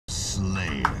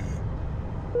Slayer.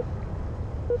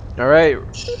 All right.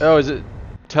 Oh, is it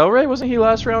Telray? Wasn't he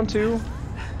last round too?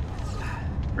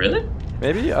 Really?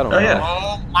 Maybe? I don't know. Yeah.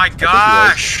 Oh my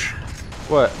gosh!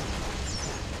 What?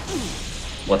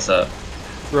 What's up?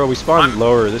 Bro, we spawned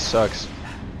lower. This sucks.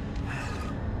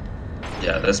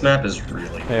 Yeah, this map is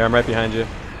really Hey, I'm right behind you.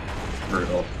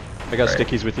 brutal. I got Right.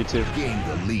 stickies with you too. Gain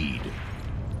the lead.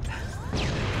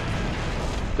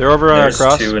 They're over on our There's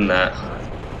cross. two in that.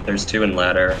 There's two in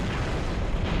ladder.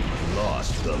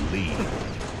 Lost the lead.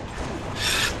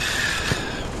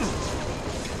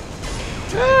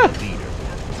 Ah!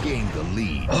 Leader. Gain the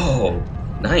lead. Oh,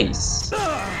 nice.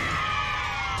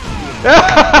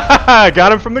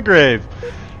 Got him from the grave.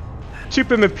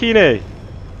 Chupa me pine.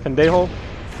 Pendejo.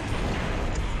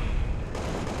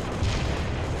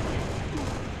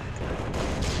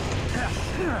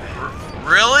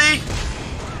 Really?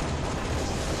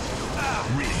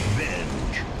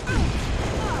 Revenge.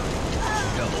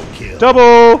 Double kill.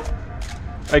 Double!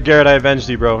 Hey Garrett, I avenged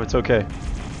you, bro. It's okay.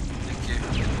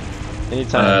 Thank you.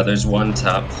 Anytime. There's one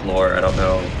top floor. I don't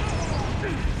know.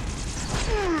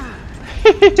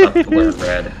 Top floor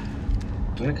red.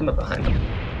 I'm gonna come up behind him.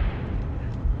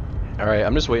 Alright,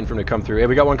 I'm just waiting for him to come through. Hey,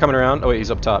 we got one coming around. Oh wait,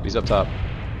 he's up top. He's up top.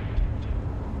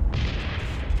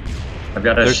 I've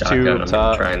got a There's two shotgun. up I'm gonna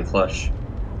top. try and flush.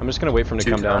 I'm just gonna wait for him to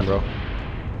Two come down, top. bro.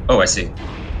 Oh, I see.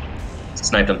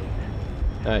 Snipe him.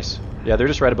 Nice. Yeah, they're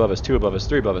just right above us. Two above us.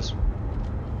 Three above us.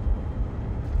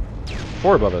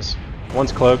 Four above us.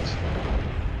 One's cloaked.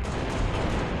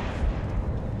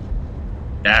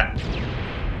 Ah.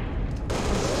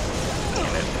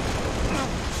 Damn it.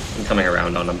 I'm coming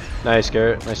around on him. Nice,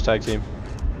 Garrett. Nice tag team.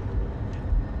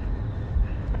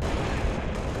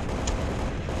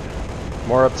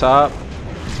 More up top.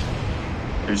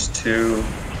 There's two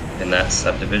in that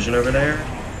subdivision over there.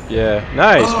 Yeah.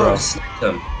 Nice, Oh, bro. sniped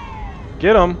him.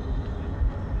 Get him.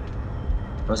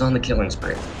 I was on the killing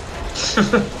spree.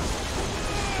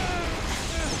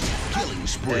 Killing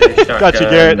spree. Got you, Shotgun.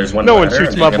 Garrett. There's one No one ladder,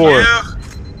 shoots and my you can- board.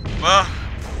 Yeah. Well,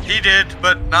 he did,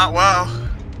 but not well.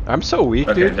 I'm so weak,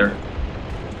 Okay, dude.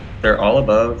 they're all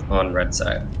above on red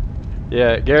side.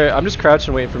 Yeah, Garrett, I'm just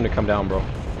crouching waiting for him to come down, bro.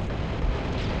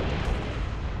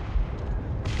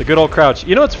 The good old crouch.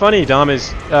 You know what's funny, Dom, is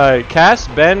Cass,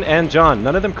 Ben, and John,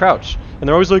 none of them crouch. And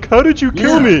they're always like, how did you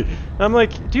kill me? And I'm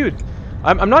like, dude,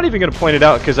 I'm not even going to point it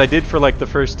out because I did for like the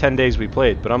first 10 days we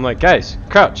played. But I'm like, guys,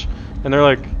 crouch. And they're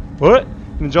like, what?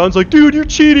 And John's like, dude, you're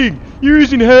cheating. You're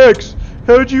using hacks.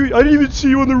 How'd you? I didn't even see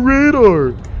you on the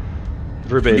radar.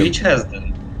 Verbatim.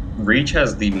 Reach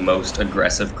has the most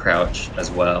aggressive crouch as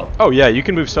well. Oh yeah, you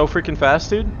can move so freaking fast,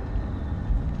 dude.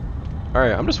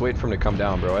 Alright, I'm just waiting for him to come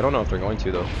down, bro. I don't know if they're going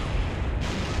to, though.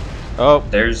 Oh,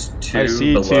 There's two I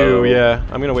see below. two, yeah.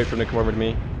 I'm gonna wait for him to come over to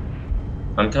me.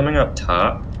 I'm coming up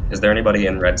top. Is there anybody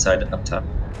in red side up top?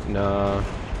 Nah.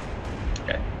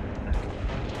 Okay.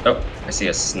 Oh, I see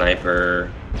a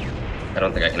sniper. I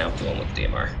don't think I can outdo him with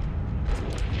DMR.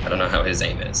 I don't know how his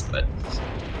aim is, but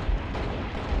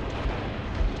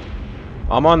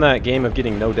I'm on that game of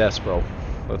getting no deaths, bro.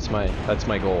 That's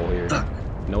my goal here.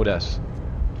 No deaths.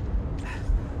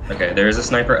 okay. There is a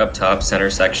sniper up top, center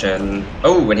section.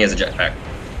 Oh, and he has a jetpack.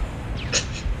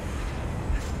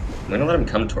 I'm gonna let him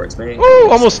come towards me. Ooh,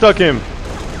 almost stuck him.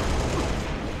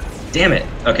 Damn it!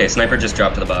 Okay, sniper just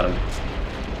dropped to the bottom.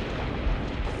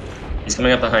 He's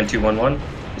coming up behind 211.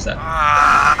 Who's that?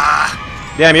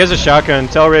 Ah, Damn, he has a shotgun.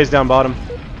 Telray's down bottom.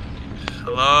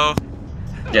 hello?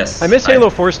 Yes. I miss Halo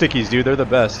 4 stickies, dude. They're the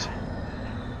best.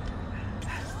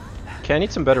 Okay, I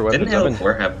need some better weapons. Didn't Halo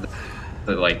 4 have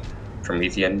the like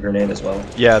Promethean grenade as well?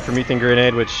 Yeah, Promethean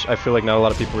grenade, which I feel like not a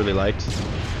lot of people really liked.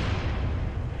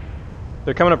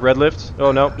 They're coming up red lift.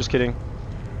 Oh no, just kidding.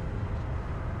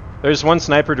 There's one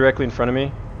sniper directly in front of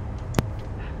me.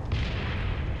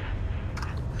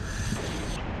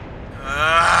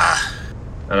 Ah,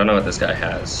 I don't know what this guy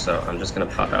has, so I'm just gonna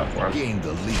pop out for him. Gain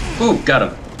the lead. Ooh, got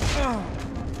him.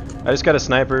 I just got a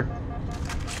sniper.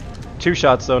 2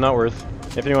 shots though, not worth.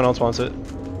 If anyone else wants it.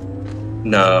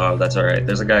 No, that's alright.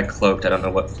 There's a guy cloaked. I don't know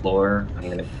what floor. I'm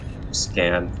gonna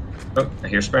scan. Oh, I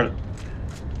hear sprint.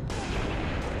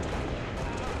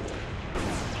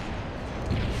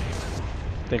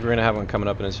 I think we're gonna have one coming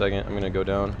up in a second. I'm gonna go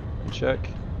down and check.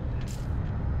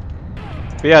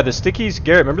 But yeah, the stickies,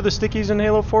 Garrett, remember the stickies in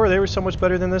Halo 4? They were so much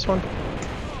better than this one.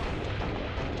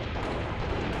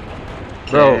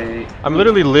 Bro, Okay. I'm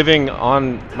literally living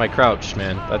on my crouch,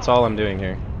 man. That's all I'm doing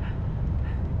here.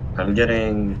 I'm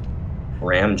getting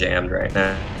ram jammed right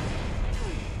now.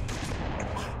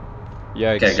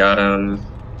 Yikes. Okay, got him.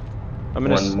 I'm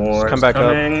gonna One more. come back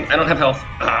up. I don't have health.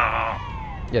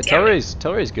 Ah. Yeah, Damn it.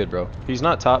 Telray's good, bro. He's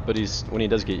not top, but when he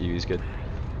does get you, he's good.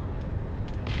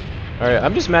 All right,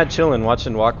 I'm just mad chilling,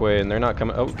 watching Walkway, and they're not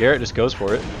coming. Oh, Garrett just goes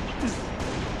for it.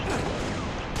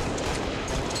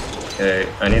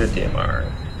 Okay, I need a DMR.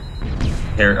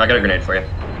 Here, I got a grenade for you.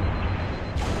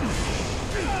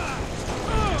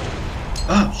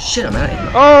 Oh shit, I'm out of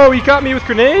here. Oh, he got me with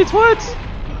grenades. What?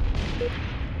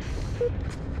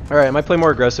 All right, I might play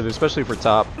more aggressive, especially for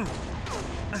top.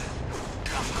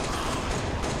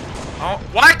 Oh,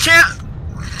 why can't?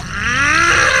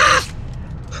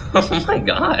 Oh my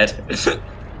god.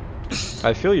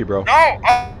 I feel you, bro. No!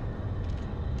 Oh,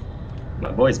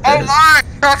 My boy's oh pissed. my!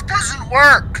 Stuff doesn't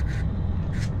work.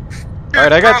 All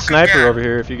right, I got Broke sniper again. over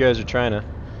here. If you guys are trying to,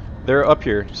 they're up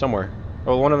here somewhere.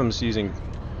 Oh, one of them's using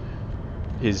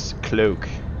his cloak.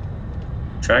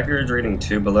 Tracker is reading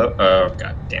 2 below. Oh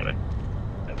god damn it.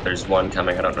 There's one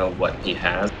coming. I don't know what he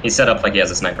has. He's set up like he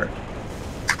has a sniper.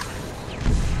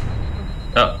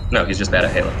 Oh no, he's just bad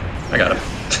at Halo. I got him.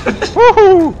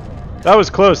 Woohoo! That was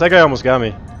close. That guy almost got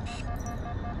me.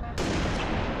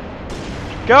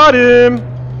 Got him!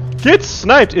 Get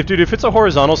sniped! If it's a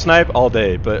horizontal snipe, all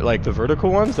day. But like the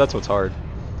vertical ones, that's what's hard.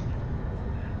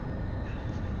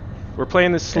 We're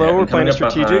playing this slow. Okay, We're I'm playing it coming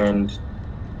up strategic. behind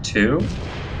 2.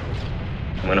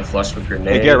 I'm gonna flush with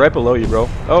grenade. Hey, Garrett, right below you, bro.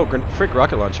 Oh, frick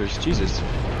rocket launchers. Jesus.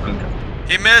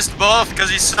 He missed both because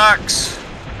he sucks.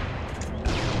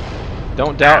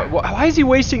 Don't doubt. Why is he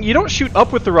wasting? You don't shoot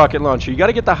up with the rocket launcher. You got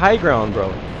to get the high ground, bro.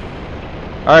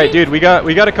 All right, dude. We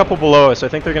got a couple below us. I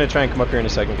think they're gonna try and come up here in a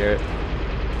second, Garrett.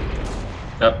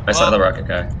 Oh, I saw the rocket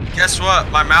guy. Guess what?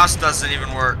 My mouse doesn't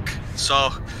even work. So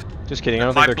Just kidding. I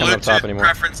don't my think they're coming up top Bluetooth anymore.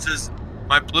 preferences,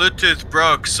 my Bluetooth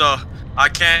broke, so I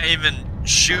can't even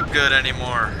shoot good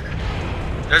anymore.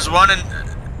 There's one in.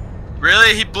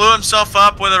 Really? He blew himself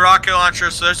up with a rocket launcher.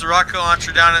 So there's a rocket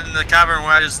launcher down in the cavern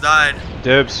where I just died.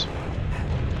 Dibs.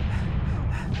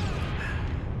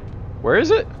 Where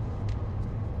is it?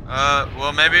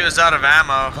 Well, maybe it was out of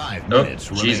ammo. 5 Oh, minutes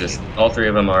Jesus. remaining. All 3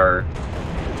 of them are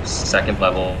 2nd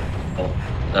level.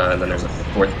 And then there's a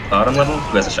 4th bottom level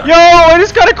who has a shotgun. Yo, I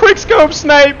just got a quick scope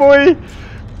snipe, boy.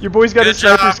 Your boy's got Good his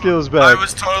sniper job. skills I back.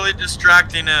 was totally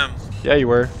distracting him. Yeah, you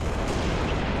were.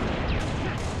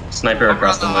 Sniper Over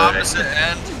across on the the leg opposite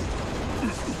end.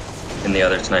 in the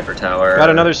other sniper tower. Got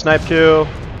another snipe kill.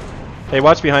 Hey,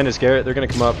 watch behind us, Garrett. They're gonna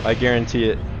come up. I guarantee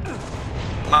it.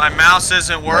 My mouse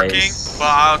isn't working, Nice. but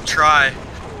I'll try.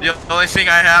 The only thing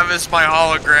I have is my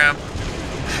hologram.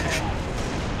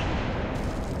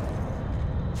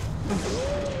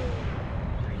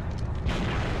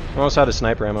 Almost out of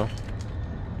sniper ammo.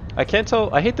 I can't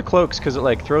tell. I hate the cloaks because it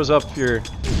like throws up your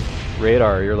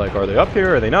radar. You're like, are they up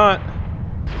here? Are they not?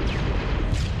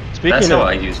 Speaking That's of, how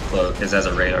I use cloak, is as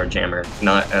a radar jammer,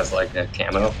 not as like a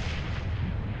camo.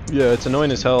 yeah, it's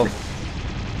annoying as hell.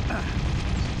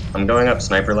 I'm going up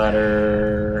sniper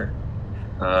ladder.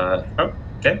 Oh,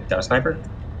 okay, got a sniper.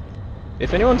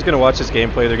 If anyone's gonna watch this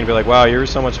gameplay, they're gonna be like, wow, you're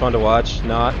so much fun to watch.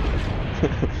 Not.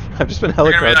 I've just been hella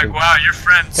You're gonna be crouching. like, wow, your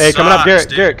friend Hey, coming up, sucks, Garrett.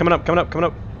 dude. Garrett, coming up, coming up, coming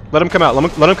up. Let him come out.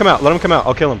 Let him come out. Let him come out.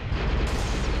 I'll kill him.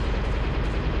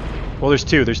 Well, there's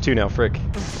two. There's two now. Frick.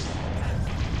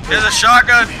 Here's a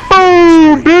shotgun.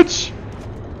 Boom, bitch.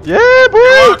 Yeah, You're boy.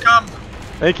 welcome.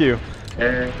 Thank you.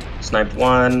 Okay, sniped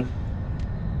 1.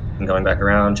 I'm going back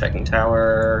around, checking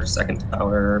tower, 2nd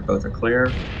tower, both are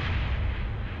clear.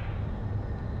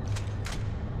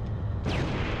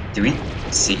 Do we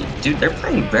see? Dude, they're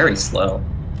playing very slow.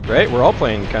 Right? We're all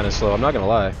playing kind of slow. I'm not gonna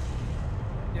lie.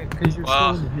 Yeah, because you're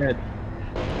Wow. still in the head.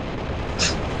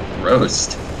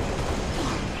 Roast.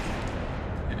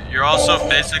 You're also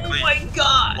basically Oh my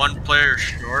god! one player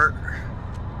short.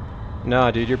 Nah,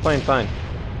 dude, you're playing fine.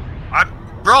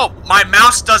 Bro, my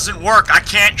mouse doesn't work. I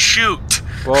can't shoot.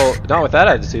 Well, not with that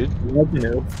attitude. You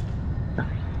know.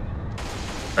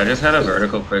 I just had a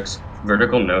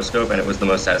vertical no scope, and it was the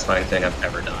most satisfying thing I've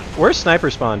ever done. Where's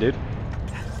sniper spawn, dude?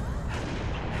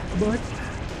 What?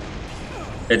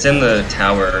 It's in the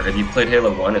tower. If you played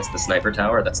Halo 1, it's the sniper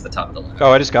tower. That's the top of the ladder.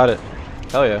 Oh, I just got it.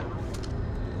 Hell yeah.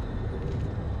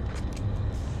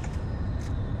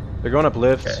 They're going up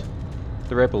lifts. Okay.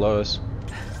 They're right below us.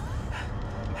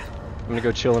 I'm gonna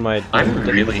go chill in my I'm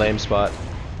really- lame spot.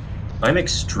 I'm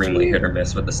extremely hit or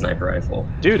miss with the sniper rifle.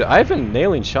 Dude, I've been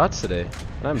nailing shots today,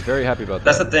 and I'm very happy about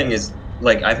That's that. the thing is,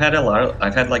 like, I've had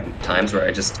like times where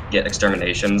I just get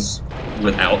exterminations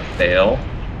without fail,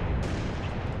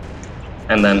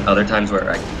 and then other times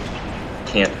where I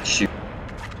can't shoot.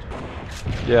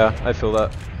 Yeah, I feel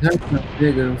that. That's not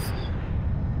big of.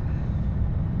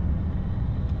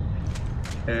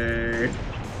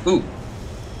 Ooh,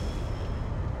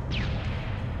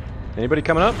 Anybody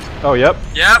coming up? Oh, yep.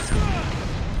 Yep.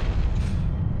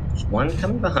 There's one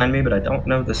coming behind me, but I don't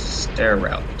know the stair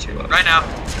route to him. Right now.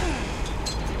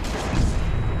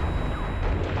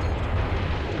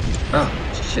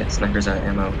 Oh, shit. Sniper's out of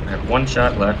ammo. I have one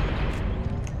shot left.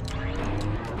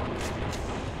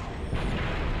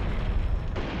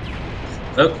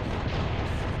 Oh.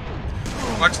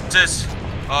 What's this?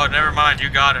 Oh, never mind. You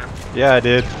got him. Yeah, I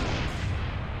did.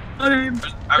 I was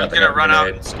Got the gonna run out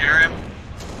grenade. and scare him.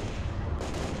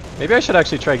 Maybe I should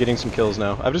actually try getting some kills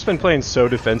now. I've just been playing so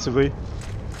defensively.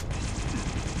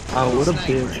 Oh, what a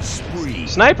Sniper bitch. spree.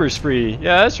 Sniper spree.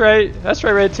 Yeah, that's right. That's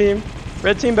right, red team.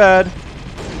 Red team bad.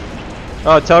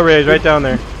 Oh, Telray's right down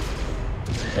there.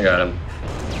 I got him.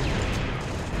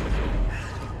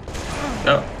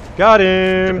 No, Got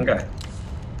different him. guy.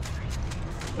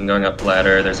 I'm going up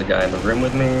ladder. There's a guy in the room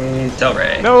with me.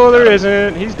 Telray. No, there Got him.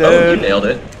 isn't. He's Oh, you dead. nailed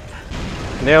it.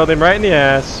 Nailed him right in the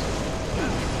ass.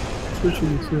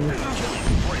 Pushing me too.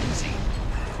 Frenzy.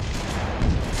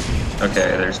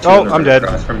 Okay, there's two Oh, in the I'm room dead.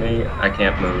 across from me. I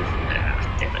can't move.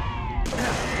 Ah, damn it.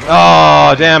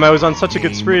 Oh, damn. I was on such a good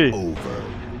Game spree. over.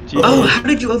 Jeez. Oh, how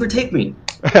did you overtake me?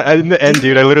 In the end,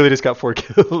 dude, I literally just got 4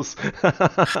 kills. I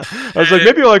was like, Hey,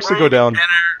 maybe I'll actually we're go down. eating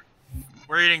dinner.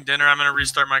 We're eating dinner. I'm gonna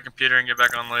restart my computer and get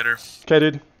back on later. Okay,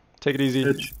 dude. Take it easy.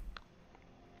 Bitch.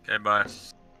 Okay, bye.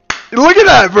 Look at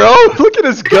that, bro! Look at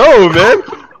us go, man!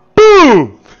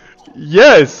 Boom!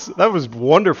 Yes! That was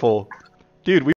wonderful. Dude, we